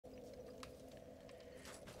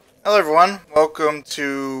Hello everyone, welcome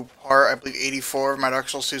to part, I believe, 84 of my Dark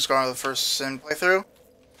Souls 2 Scar the first Sin playthrough.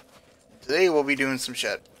 Today we'll be doing some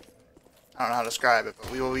shit. I don't know how to describe it,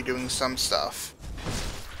 but we will be doing some stuff.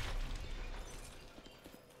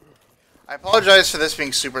 I apologize for this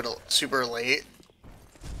being super late.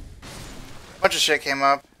 A bunch of shit came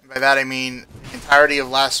up, and by that I mean the entirety of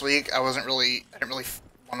last week I didn't really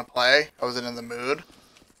want to play. I wasn't in the mood.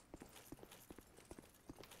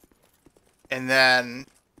 And then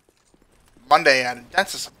Monday I had a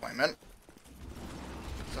dentist appointment,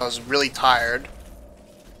 so I was really tired.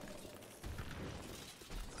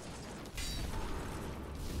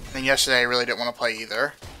 And then yesterday I really didn't want to play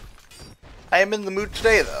either. I am in the mood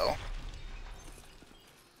today though.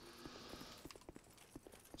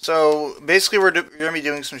 So basically we're gonna be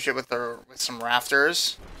doing some shit with some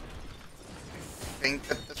rafters. I think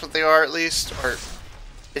that's what they are at least. Or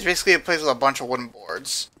it's basically a place with a bunch of wooden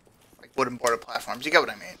boards. Like wooden boarded platforms. You get what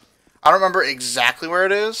I mean. I don't remember exactly where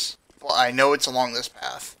it is, but I know it's along this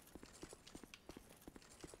path.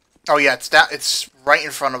 Oh yeah, it's right in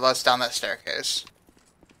front of us down that staircase.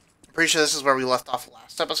 I'm pretty sure this is where we left off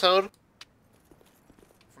last episode.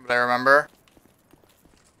 From what I remember.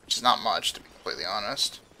 Which is not much, to be completely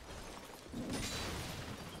honest.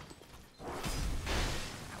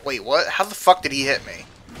 Wait, what? How the fuck did he hit me?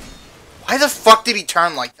 Why the fuck did he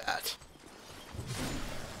turn like that?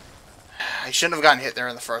 I shouldn't have gotten hit there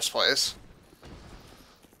in the first place.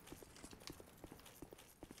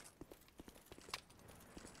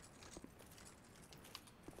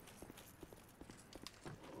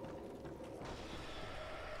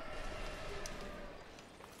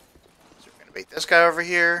 So we're gonna bait this guy over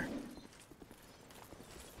here.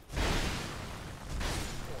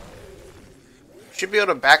 Should be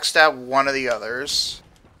able to backstab one of the others.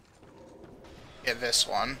 Yeah, this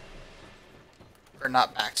one. Or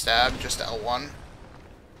not backstab, just L1.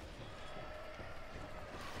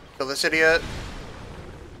 Kill this idiot.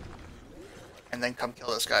 And then come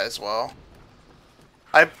kill this guy as well.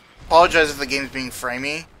 I apologize if the game's being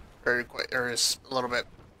framey. Or is a little bit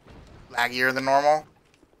laggier than normal.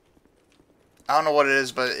 I don't know what it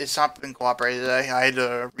is, but it's not been cooperating today. I had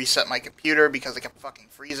to reset my computer because it kept fucking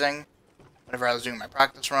freezing whenever I was doing my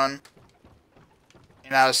practice run.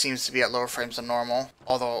 And now it seems to be at lower frames than normal,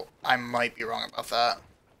 although I might be wrong about that.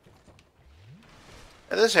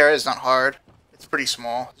 Yeah, this area is not hard. It's pretty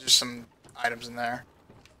small. There's just some items in there.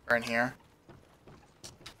 Or in here.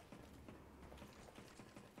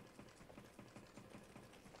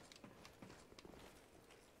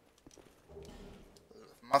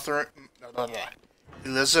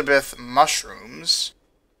 Elizabeth mushrooms.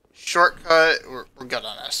 Shortcut. We're good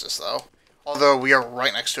on Estes though. Although we are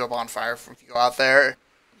right next to a bonfire. If you go out there,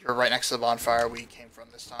 you're right next to the bonfire we came from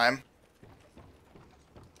this time.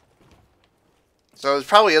 So it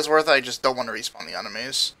probably is worth it. I just don't want to respawn the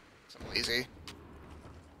enemies. So I'm lazy.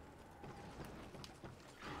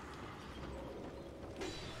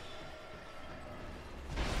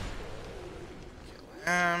 Kill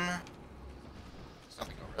him. There's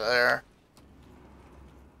nothing over there.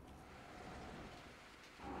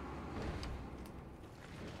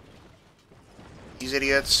 These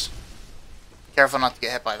idiots. Careful not to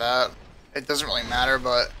get hit by that. It doesn't really matter,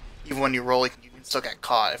 but even when you roll, you can still get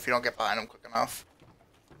caught if you don't get behind them quick enough.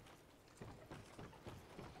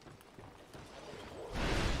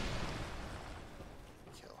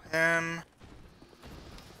 Kill him.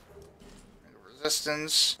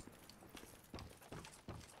 Resistance.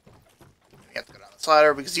 You have to go down the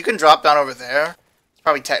slider because you can drop down over there. It's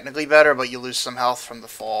probably technically better, but you lose some health from the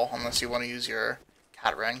fall unless you want to use your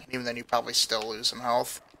cat ring. Even then, you probably still lose some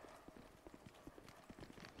health.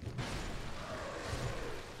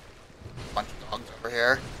 Bunch of dogs over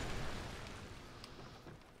here.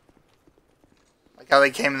 Like how they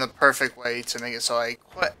came in the perfect way to make it so I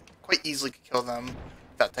quite easily could kill them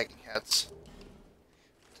without taking hits.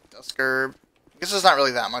 Dusk herb. I guess there's not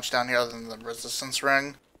really that much down here other than the resistance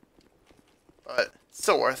ring. But it's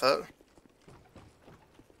still worth it.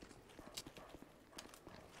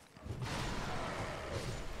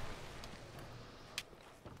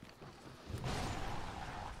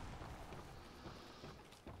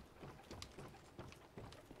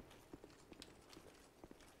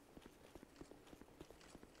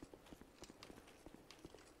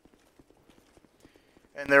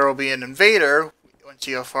 And there will be an invader once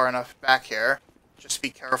you go far enough back here. Just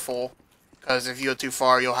be careful, because if you go too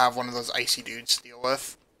far, you'll have one of those icy dudes to deal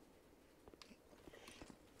with.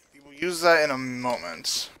 We will use that in a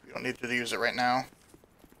moment. We don't need to use it right now.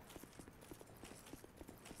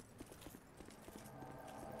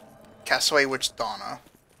 Castaway Witch Donna.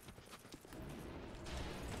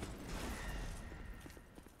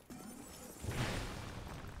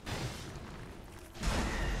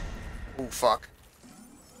 fuck.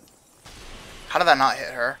 How did that not hit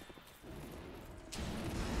her?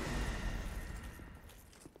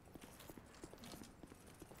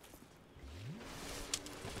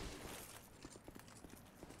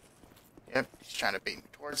 Yep, he's trying to bait me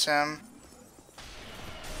towards him.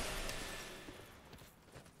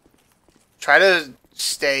 Try to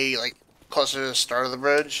stay, like, closer to the start of the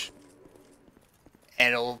bridge.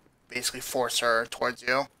 And it'll basically force her towards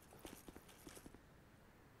you.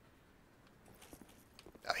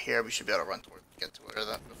 Out here, we should be able to run towards, get to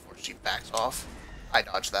her before she backs off. I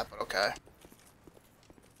dodged that, but okay.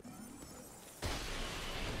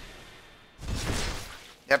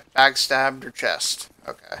 Yep, backstabbed her chest.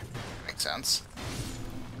 Okay, makes sense.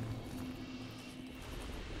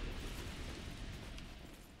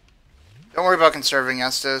 Don't worry about conserving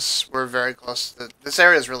Estus. We're very close. This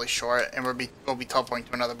area is really short, and we'll be teleporting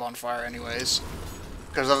to another bonfire anyways.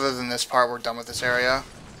 Because other than this part, we're done with this area.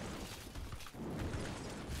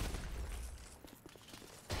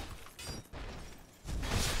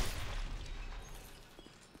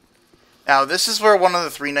 Now, this is where one of the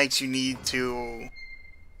 3 knights you need to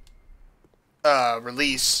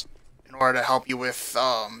release in order to help you with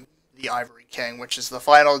the Ivory King, which is the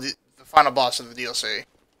final boss of the DLC.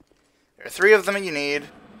 There are 3 of them you need.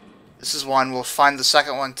 This is one. We'll find the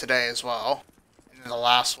second one today as well. And then the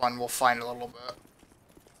last one we'll find a little bit.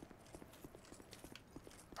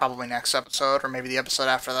 Probably next episode, or maybe the episode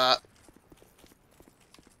after that.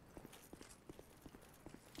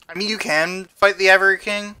 I mean, you can fight the Ivory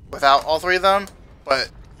King without all 3 of them,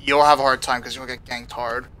 but you'll have a hard time because you'll get ganked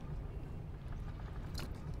hard.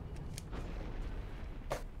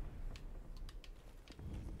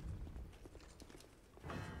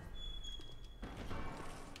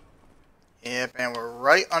 Yep, and we're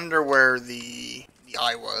right under where the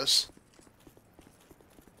eye was.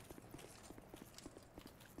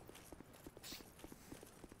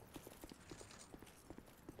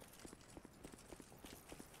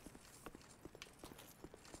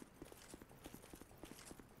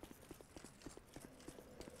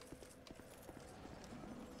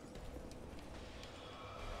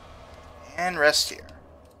 And rest here.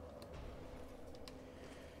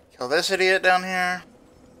 Kill this idiot down here.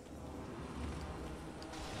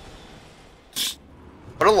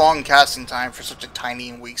 What a long casting time for such a tiny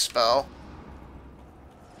and weak spell.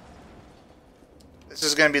 This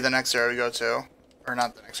is going to be the next area we go to. Or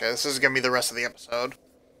not the next area. This is going to be the rest of the episode.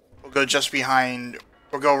 We'll go just behind...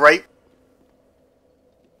 We'll go right...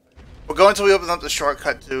 We'll go until we open up the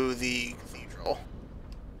shortcut to the cathedral.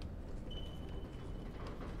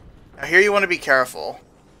 Now here you want to be careful.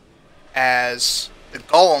 As the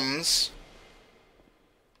golems...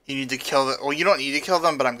 You need to kill the... Well, you don't need to kill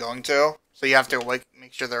them, but I'm going to. So you have to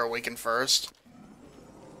make sure they're awakened first.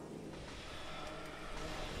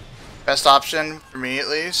 Best option, for me at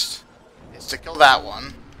least, is to kill that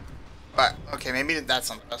one. But, okay, maybe that's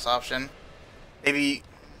not the best option. Maybe...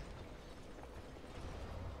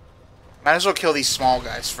 Might as well kill these small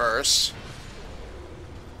guys first.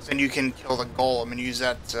 Then you can kill the golem and use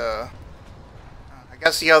that to... I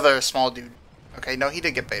guess the other small dude... Okay, no, he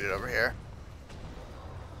did get baited over here.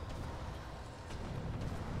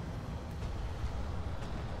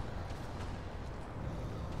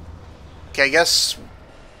 Okay, I guess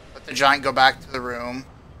let the giant go back to the room.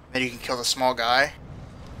 Then you can kill the small guy.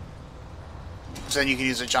 So then you can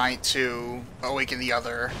use the giant to awaken the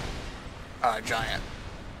other giant.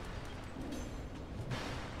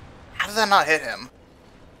 How did that not hit him?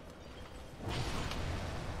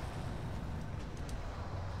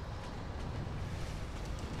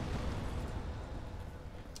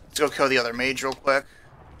 Let's go kill the other mage real quick.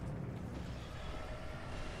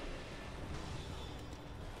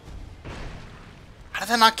 How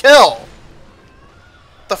did that not kill? What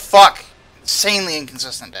the fuck? Insanely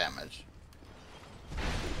inconsistent damage.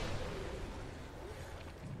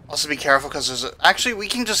 Also be careful because there's a... Actually, we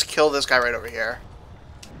can just kill this guy right over here.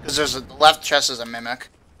 Because there's the left chest is a mimic.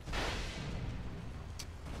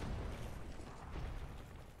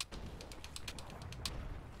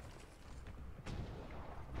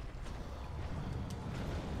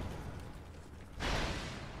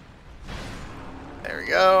 There we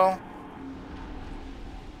go.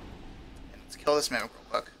 Kill this mimic real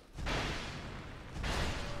quick.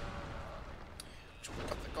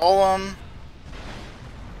 Pick up the golem.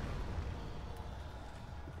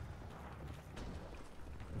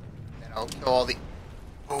 Then I'll kill all the...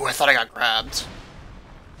 Ooh, I thought I got grabbed.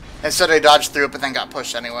 Instead I dodged through it, but then got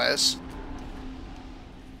pushed anyways.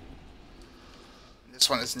 This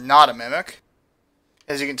one is not a mimic.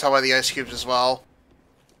 As you can tell by the ice cubes as well.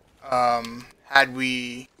 Had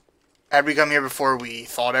we come here before we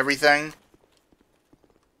thawed everything,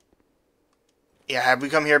 Yeah, had we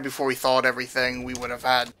come here before we thawed everything, we would have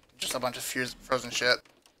had just a bunch of frozen shit.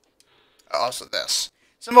 Also this.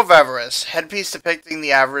 Symbol of Avarice. Headpiece depicting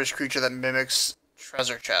the average creature that mimics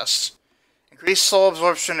treasure chests. Increased soul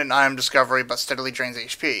absorption and item discovery, but steadily drains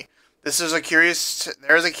HP. There is a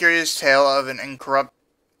curious tale of an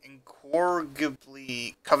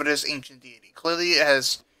incorrigibly covetous ancient deity. Clearly it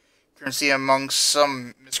has currency among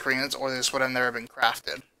some miscreants, or this would have never been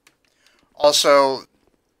crafted. Also,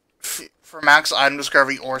 for max item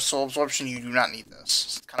discovery or soul absorption, you do not need this.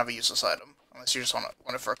 It's kind of a useless item, unless you just want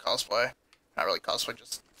it for a cosplay. Not really cosplay,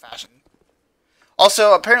 just fashion.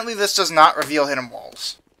 Also, apparently this does not reveal hidden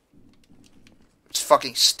walls. Which is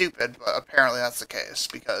fucking stupid, but apparently that's the case,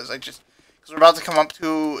 because we're about to come up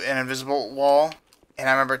to an invisible wall, and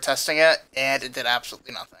I remember testing it, and it did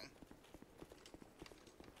absolutely nothing.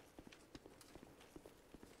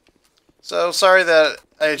 So, sorry that,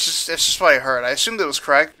 it's just what I heard. I assumed it was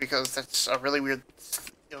correct, because that's a really weird,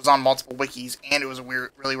 it was on multiple wikis, and it was a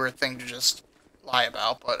really weird thing to just lie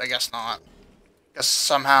about, but I guess not. I guess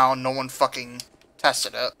somehow no one fucking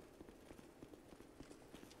tested it.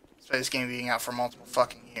 Despite this game being out for multiple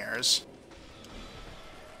fucking years.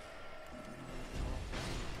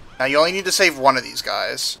 Now, you only need to save one of these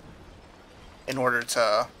guys in order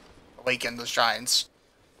to awaken those giants.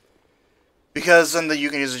 Because then you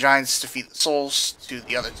can use the giants to feed the souls to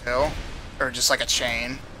the other two. Or just like a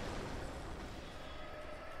chain.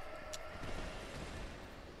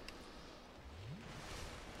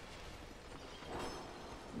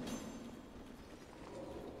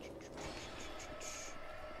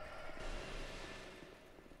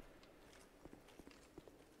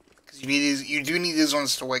 Because you do need these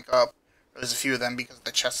ones to wake up. There's a few of them because of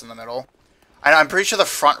the chest in the middle. I'm pretty sure the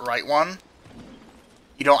front right one,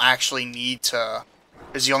 you don't actually need to...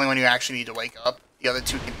 is the only one you actually need to wake up. The other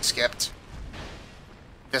two can be skipped.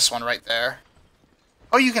 This one right there.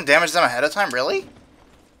 Oh, you can damage them ahead of time? Really?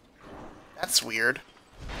 That's weird.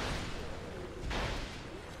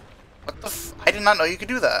 What the f... I did not know you could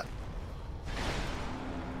do that.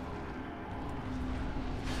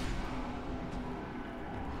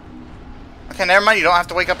 Okay, never mind. You don't have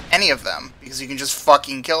to wake up any of them. Because you can just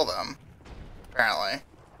fucking kill them. Apparently.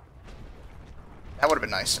 That would have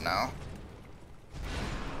been nice to know.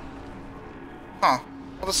 Huh.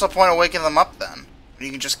 What's the point of waking them up then? When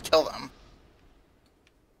you can just kill them.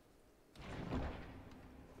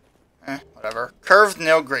 Whatever. Curved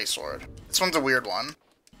Nail Greysword. This one's a weird one.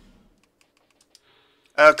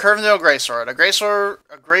 Curved Nail Greysword.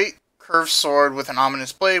 A great curved sword with an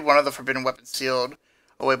ominous blade, one of the forbidden weapons sealed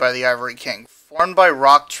away by the Ivory King. Formed by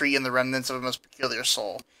rock, tree, and the remnants of a most peculiar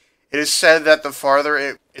soul. It is said that the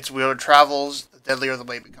farther its wielder travels, the deadlier the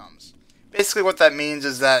blade becomes. Basically what that means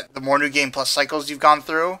is that the more New Game Plus cycles you've gone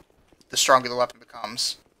through, the stronger the weapon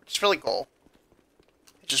becomes. Which is really cool.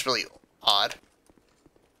 It's just really odd.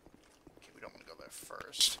 Okay, we don't want to go there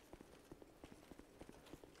first.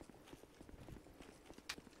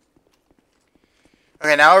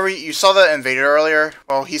 Okay, now you saw the invader earlier?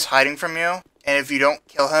 Well, he's hiding from you, and if you don't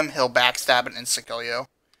kill him, he'll backstab and insta-kill you.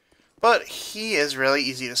 But he is really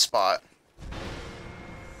easy to spot.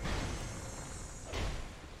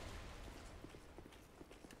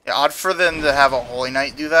 Yeah, odd for them to have a Holy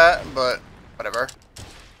Knight do that, but whatever.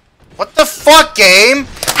 What the fuck, game?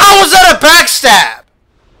 How was that a backstab?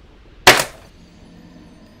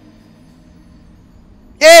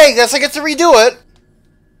 Yay, guess I get to redo it.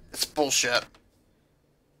 It's bullshit.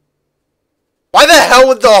 Why the hell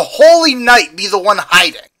would the Holy Knight be the one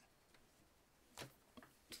hiding?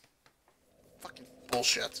 Fucking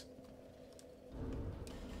bullshit.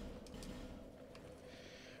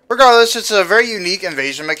 Regardless, it's a very unique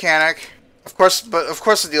invasion mechanic. Of course, but of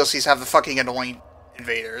course the DLCs have the fucking annoying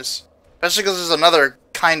invaders. Especially because there's another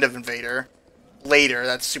kind of invader later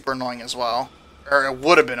that's super annoying as well. Or it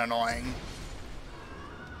would have been annoying.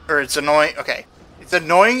 Or it's annoying. Okay. It's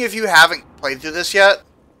annoying if you haven't played through this yet.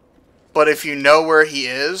 But if you know where he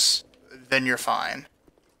is, then you're fine.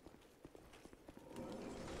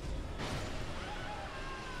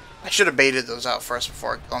 I should have baited those out first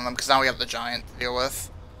before killing them, because now we have the giant to deal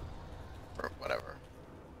with. Or whatever.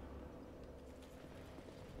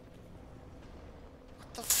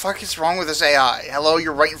 What the fuck is wrong with this AI? Hello,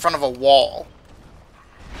 you're right in front of a wall.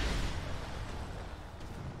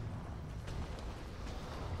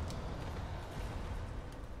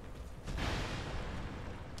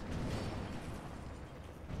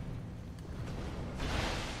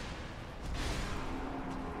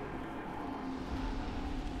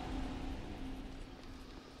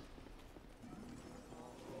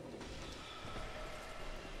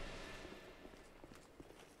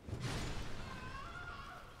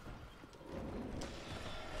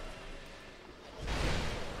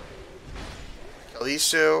 Kill these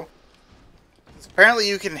two. Apparently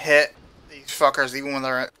you can hit these fuckers even when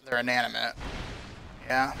they're inanimate.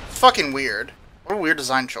 Yeah. It's fucking weird. What a weird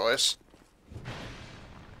design choice.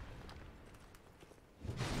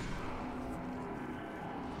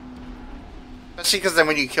 Especially because then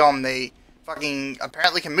when you kill them, they fucking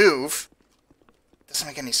apparently can move. Doesn't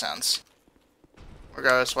make any sense.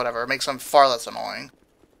 Regardless, whatever. It makes them far less annoying.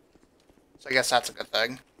 So I guess that's a good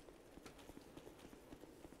thing.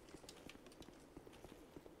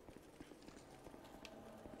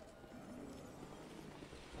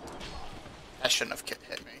 That shouldn't have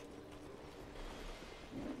hit me.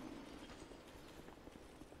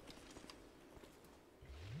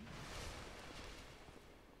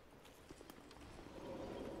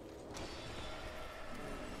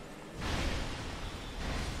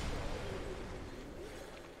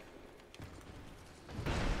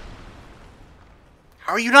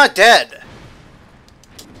 How are you not dead?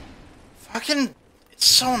 Fucking... It's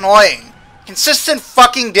so annoying. Consistent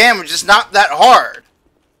fucking damage is not that hard.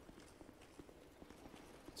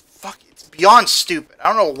 It's beyond stupid. I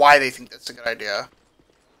don't know why they think that's a good idea.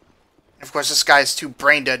 And of course, this guy's too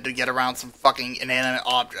brain dead to get around some fucking inanimate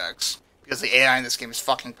objects. Because the AI in this game is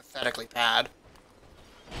fucking pathetically bad.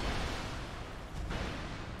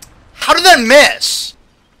 How did that miss?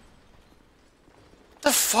 What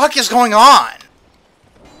the fuck is going on?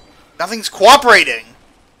 Nothing's cooperating.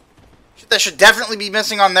 Shit that should definitely be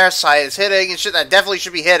missing on their side is hitting, and shit that definitely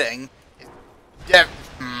should be hitting. Fuck's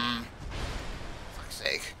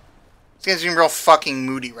sake. This game's being real fucking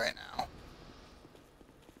moody right now.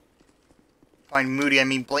 By moody, I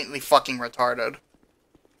mean blatantly fucking retarded.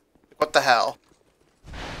 What the hell?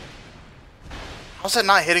 How's that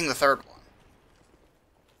not hitting the third one?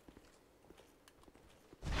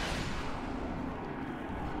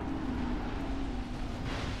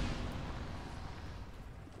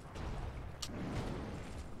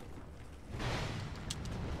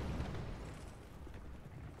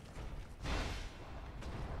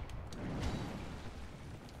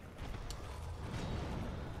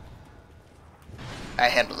 I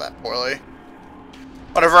handled that poorly.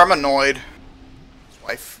 Whatever, I'm annoyed.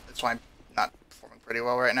 That's why I'm not performing pretty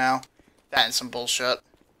well right now. That and some bullshit.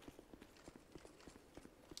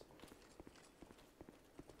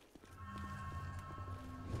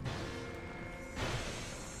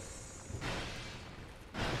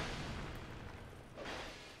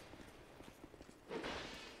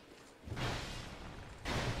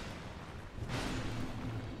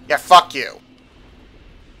 Yeah, fuck you.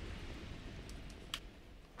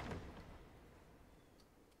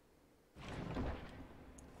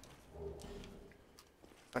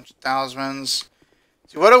 Bunch of talismans.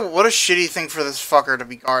 See, what a shitty thing for this fucker to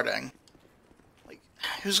be guarding. Like,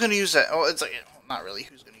 who's gonna use that? Oh, it's like, not really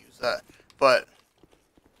who's gonna use that, but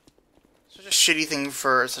such a shitty thing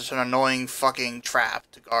for such an annoying fucking trap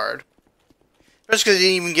to guard. Just because he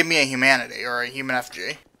didn't even give me a humanity or a human FG.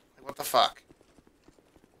 Like, what the fuck?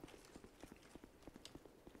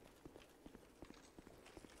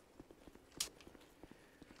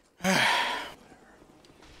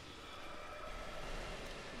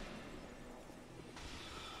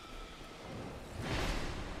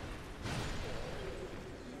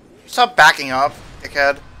 Stop backing up,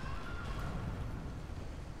 dickhead.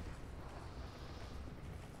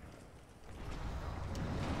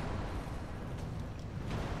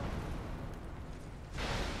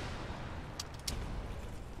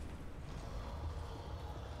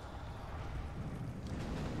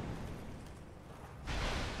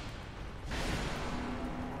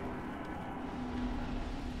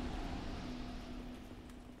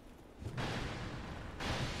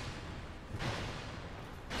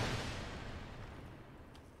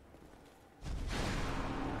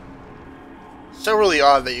 So really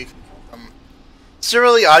odd that you can kill them. It's so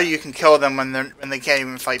really odd you can kill them when they can't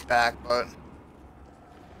even fight back, but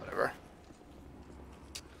whatever.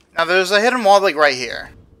 Now there's a hidden wall like right here.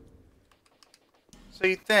 So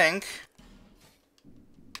you think?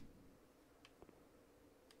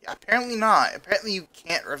 Yeah, apparently not. Apparently you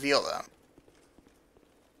can't reveal them.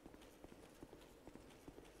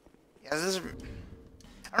 Yeah, this is.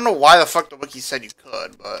 I don't know why the fuck the wiki said you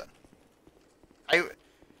could, but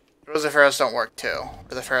Rose of Ferris don't work too. Or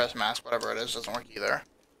the Ferris mask, whatever it is, doesn't work either.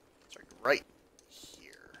 It's like right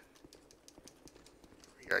here.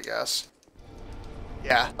 Here, I guess.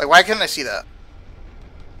 Yeah, like why couldn't I see that?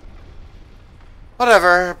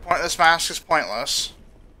 Whatever, this mask is pointless.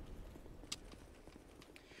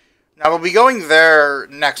 Now we'll be going there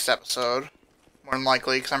next episode, more than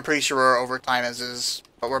likely, because I'm pretty sure we're over time as is.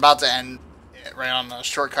 But we're about to end it right on the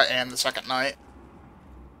shortcut and the second night.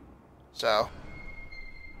 So.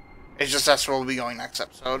 It's just that's where we'll be going next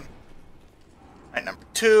episode. Alright, number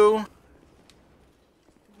 2.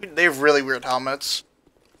 They have really weird helmets.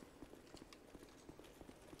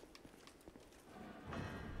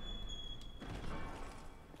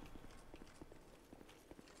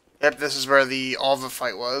 Yep, this is where the Alva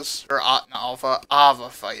fight was. Or, not Alva, Ava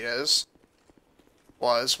fight is.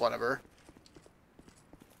 Was, whatever.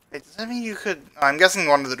 Wait, does that mean you could... I'm guessing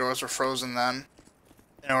one of the doors were frozen then.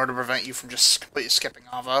 In order to prevent you from just completely skipping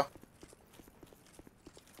Ava.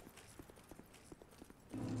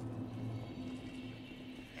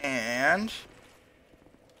 And...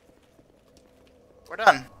 we're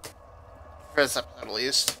done. For this episode, at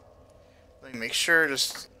least. Let me make sure,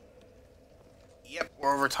 just... Yep,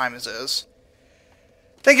 we're over time as is.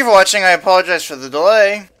 Thank you for watching. I apologize for the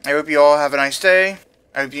delay. I hope you all have a nice day.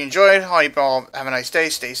 I hope you enjoyed. I hope you all have a nice day.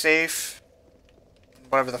 Stay safe.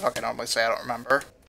 Whatever the fuck I normally say, I don't remember.